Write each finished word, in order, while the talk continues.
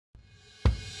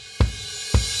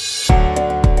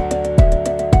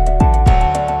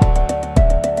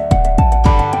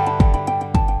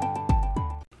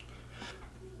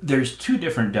there's two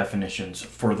different definitions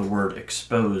for the word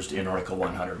exposed in Article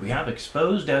 100. We have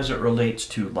exposed as it relates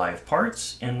to live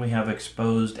parts, and we have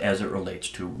exposed as it relates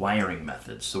to wiring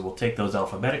methods. So we'll take those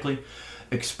alphabetically.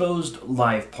 Exposed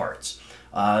live parts.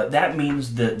 That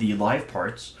means that the live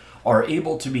parts are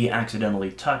able to be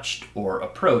accidentally touched or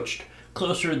approached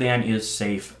closer than is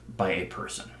safe by a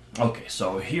person. Okay,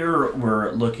 so here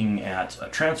we're looking at a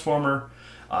transformer.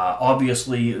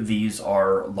 Obviously, these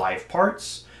are live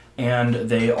parts, and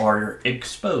they are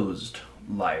exposed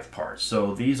live parts.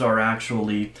 So these are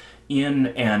actually in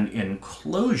an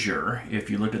enclosure. If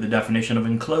you look at the definition of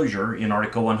enclosure in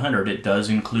Article 100, it does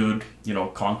include,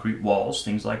 concrete walls,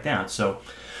 things like that. So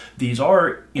these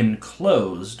are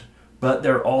enclosed, but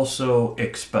they're also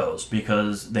exposed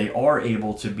because they are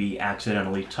able to be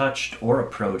accidentally touched or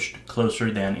approached closer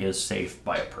than is safe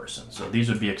by a person. So these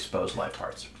would be exposed live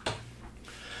parts.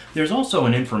 There's also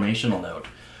an informational note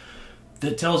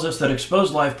that tells us that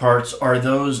exposed live parts are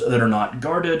those that are not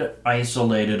guarded,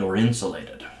 isolated, or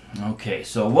insulated. Okay,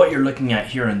 so what you're looking at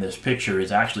here in this picture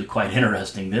is actually quite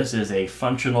interesting. This is a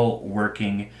functional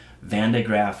working Van de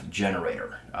Graaff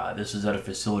generator. This is at a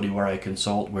facility where I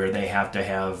consult, where they have to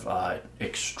have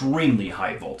extremely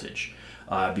high voltage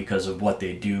because of what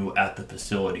they do at the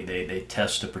facility. They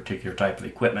test a particular type of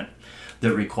equipment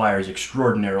that requires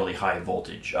extraordinarily high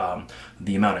voltage.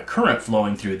 The amount of current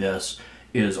flowing through this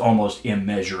is almost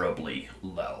immeasurably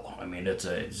low. I mean, it's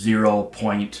a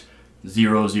 0.000,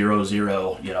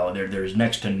 there's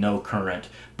next to no current,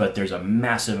 but there's a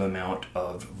massive amount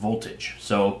of voltage.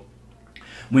 So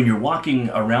when you're walking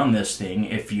around this thing,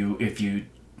 if you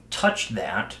touch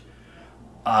that,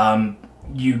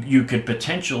 you could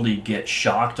potentially get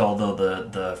shocked, although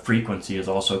the frequency is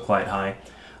also quite high.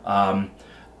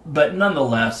 But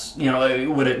nonetheless,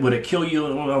 would it kill you?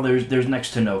 Well, there's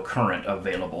next to no current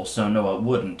available, so no, it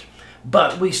wouldn't.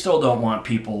 But we still don't want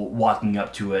people walking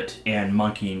up to it and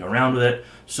monkeying around with it,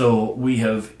 so we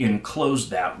have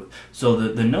enclosed that. So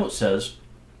the note says,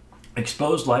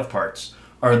 exposed live parts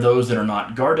are those that are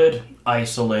not guarded,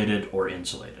 isolated, or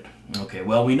insulated. Okay,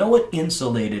 well, we know what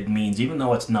insulated means, even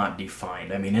though it's not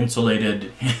defined. I mean,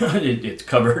 insulated, it's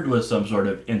covered with some sort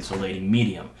of insulating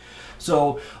medium.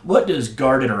 So what does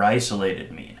guarded or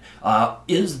isolated mean?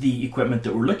 Is the equipment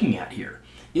that we're looking at here,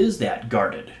 is that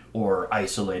guarded or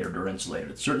isolated or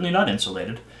insulated? It's certainly not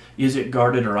insulated. Is it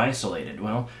guarded or isolated?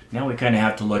 Well, now we kind of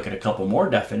have to look at a couple more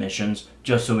definitions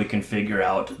just so we can figure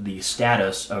out the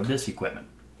status of this equipment.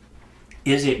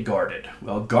 Is it guarded?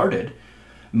 Well, guarded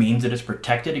means that it's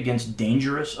protected against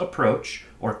dangerous approach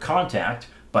or contact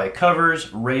by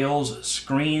covers, rails,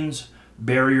 screens,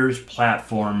 barriers,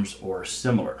 platforms, or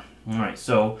similar. All right,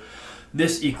 so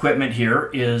this equipment here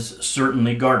is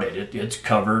certainly guarded. It's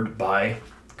covered by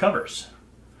covers.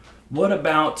 What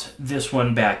about this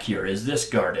one back here? Is this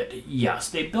guarded? Yes,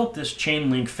 they built this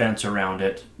chain link fence around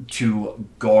it to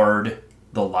guard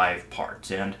the live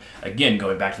parts. And again,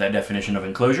 going back to that definition of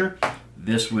enclosure,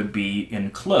 this would be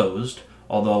enclosed,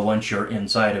 although once you're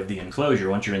inside of the enclosure,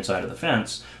 once you're inside of the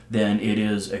fence, then it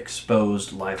is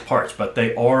exposed live parts. But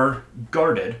they are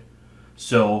guarded.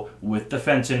 So with the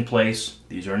fence in place,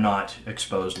 these are not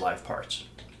exposed live parts.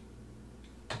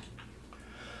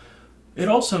 It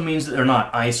also means that they're not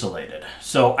isolated.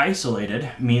 So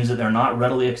isolated means that they're not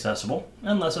readily accessible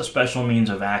unless a special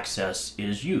means of access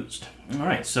is used. All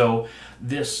right, so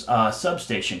this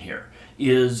substation here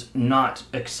is not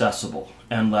accessible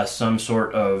unless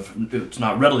it's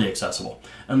not readily accessible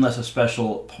unless a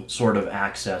special sort of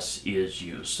access is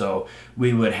used. So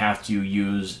we would have to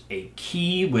use a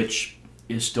key, which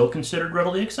is still considered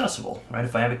readily accessible, right,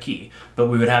 if I have a key. But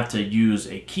we would have to use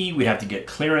a key, we'd have to get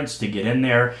clearance to get in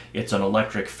there. It's an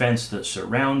electric fence that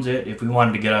surrounds it. If we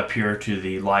wanted to get up here to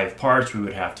the live parts, we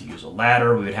would have to use a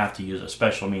ladder, we would have to use a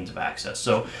special means of access.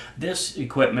 So this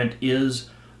equipment is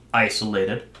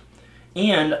isolated,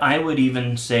 and I would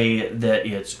even say that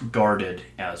it's guarded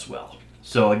as well.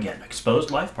 So again,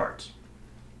 exposed live parts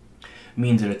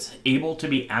means that it's able to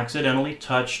be accidentally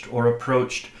touched or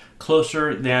approached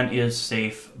closer than is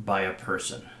safe by a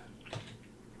person.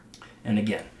 And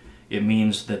again, it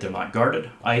means that they're not guarded,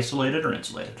 isolated, or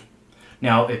insulated.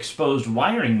 Now, exposed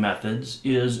wiring methods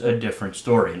is a different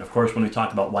story. And of course, when we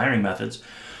talk about wiring methods,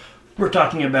 we're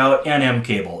talking about NM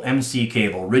cable, MC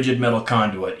cable, rigid metal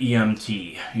conduit,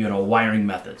 EMT, wiring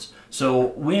methods. So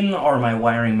when are my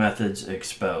wiring methods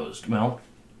exposed? Well,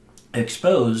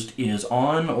 exposed is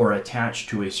on or attached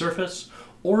to a surface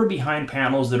or behind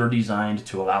panels that are designed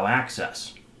to allow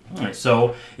access. All right,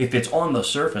 so if it's on the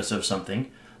surface of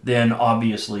something, then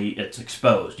obviously it's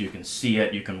exposed. You can see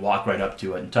it, you can walk right up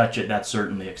to it and touch it, that's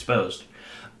certainly exposed.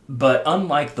 But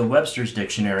unlike the Webster's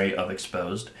Dictionary of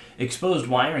exposed, exposed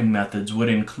wiring methods would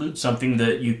include something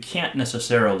that you can't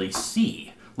necessarily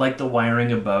see, like the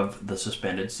wiring above the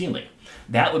suspended ceiling.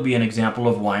 That would be an example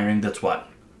of wiring that's what?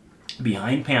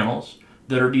 Behind panels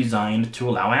that are designed to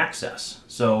allow access.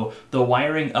 So the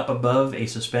wiring up above a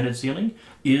suspended ceiling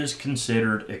is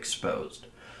considered exposed.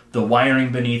 The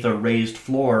wiring beneath a raised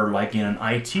floor, like in an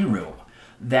IT room,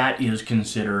 that is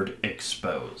considered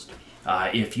exposed.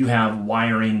 If you have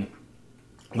wiring,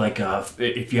 like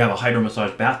if you have a hydro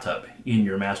massage bathtub in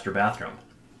your master bathroom,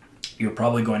 you're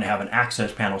probably going to have an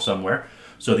access panel somewhere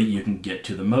so that you can get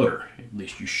to the motor. At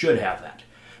least you should have that.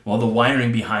 Well, the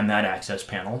wiring behind that access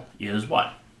panel is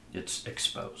what? It's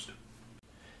exposed.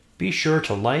 Be sure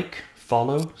to like,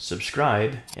 follow,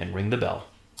 subscribe, and ring the bell.